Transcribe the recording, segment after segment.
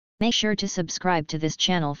Make sure to subscribe to this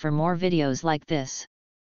channel for more videos like this.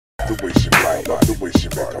 The way she right, like the way she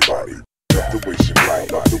rock her body. The way she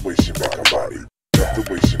right, like the way she rock her body. The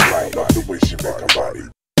way she right, like the way she rock her body.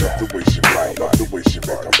 The way she right, like the way she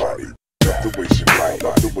rock her body. The way she right,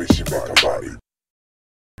 like the way she rock her body.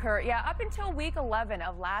 Yeah, up until week 11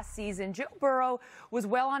 of last season, Joe Burrow was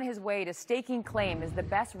well on his way to staking claim as the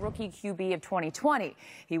best rookie QB of 2020.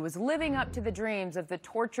 He was living up to the dreams of the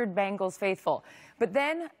tortured Bengals faithful. But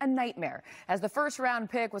then a nightmare, as the first-round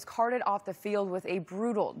pick was carted off the field with a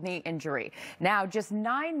brutal knee injury. Now, just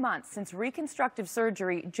 9 months since reconstructive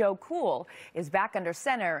surgery, Joe Cool is back under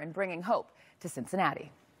center and bringing hope to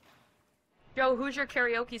Cincinnati. Joe, who's your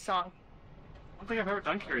karaoke song? I don't think I've ever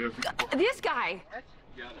done karaoke before. This guy.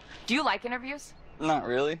 Do you like interviews? Not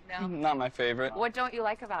really. No. Not my favorite. What don't you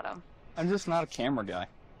like about him? I'm just not a camera guy.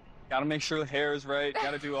 Gotta make sure the hair is right,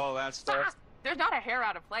 gotta do all that stuff. There's not a hair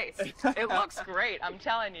out of place. It looks great, I'm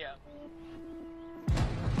telling you.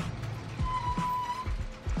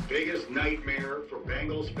 Biggest nightmare for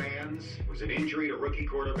Bengals fans was an injury to rookie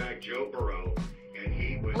quarterback Joe Burrow, and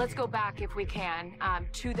he was... Let's go back, if we can,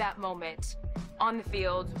 to that moment on the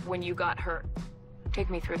field when you got hurt.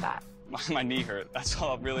 Take me through that. My knee hurt. That's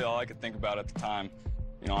really all I could think about at the time,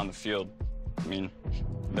 on the field. I mean,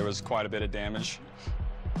 there was quite a bit of damage.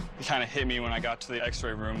 It kind of hit me when I got to the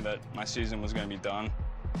x-ray room that my season was going to be done.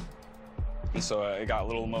 And so it got a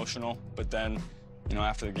little emotional, but then,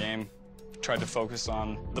 after the game, tried to focus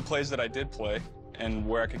on the plays that I did play and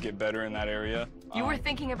where I could get better in that area. You were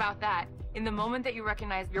thinking about that. In the moment that you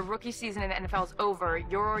recognized your rookie season in the NFL is over,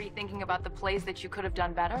 you're already thinking about the plays that you could have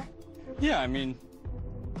done better? Yeah, I mean,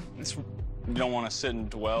 you don't want to sit and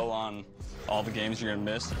dwell on all the games you're going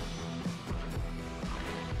to miss.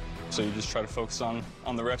 So you just try to focus on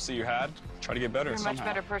the reps that you had, try to get better somehow. You're a much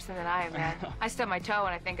better person than I am, man. I stub my toe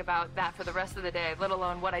and I think about that for the rest of the day, let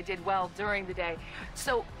alone what I did well during the day.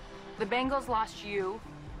 So the Bengals lost you,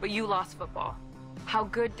 but you lost football. How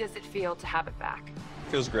good does it feel to have it back?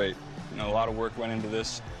 Feels great. A lot of work went into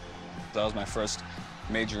this. That was my first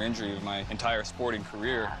major injury of my entire sporting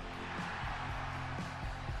career.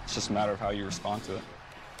 It's just a matter of how you respond to it.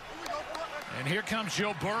 And here comes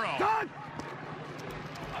Joe Burrow. Done.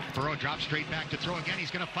 Burrow drops straight back to throw again.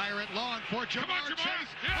 He's going to fire it long for Jamar Chase.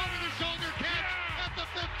 Over the shoulder catch at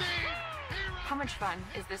the 15. How much fun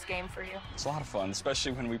is this game for you? It's a lot of fun,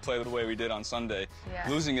 especially when we play the way we did on Sunday. Yeah.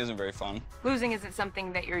 Losing isn't very fun. Losing isn't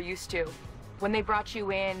something that you're used to. When they brought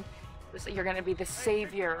you in, you're going to be the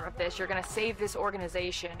savior of this. You're going to save this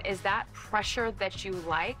organization. Is that pressure that you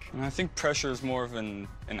like? And I think pressure is more of an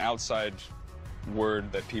outside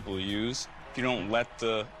word that people use. If you don't let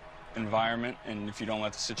the environment and if you don't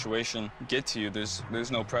let the situation get to you,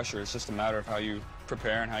 there's no pressure. It's just a matter of how you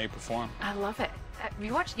prepare and how you perform. I love it.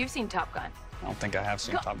 You've seen Top Gun. I don't think I have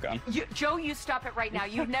seen Top Gun. Joe, you stop it right now.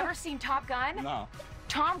 You've never seen Top Gun? No.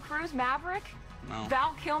 Tom Cruise, Maverick? No.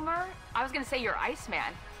 Val Kilmer? I was going to say you're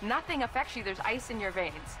Iceman. Nothing affects you. There's ice in your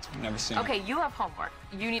veins. Never seen Okay, it. you have homework.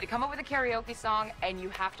 You need to come up with a karaoke song, and you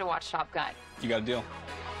have to watch Top Gun. You got a deal.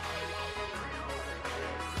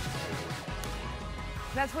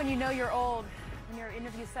 That's when you know you're old, when your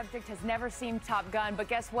interview subject has never seen Top Gun. But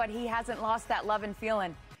guess what? He hasn't lost that love and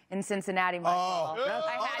feeling in Cincinnati, Michael. Oh,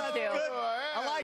 I had to.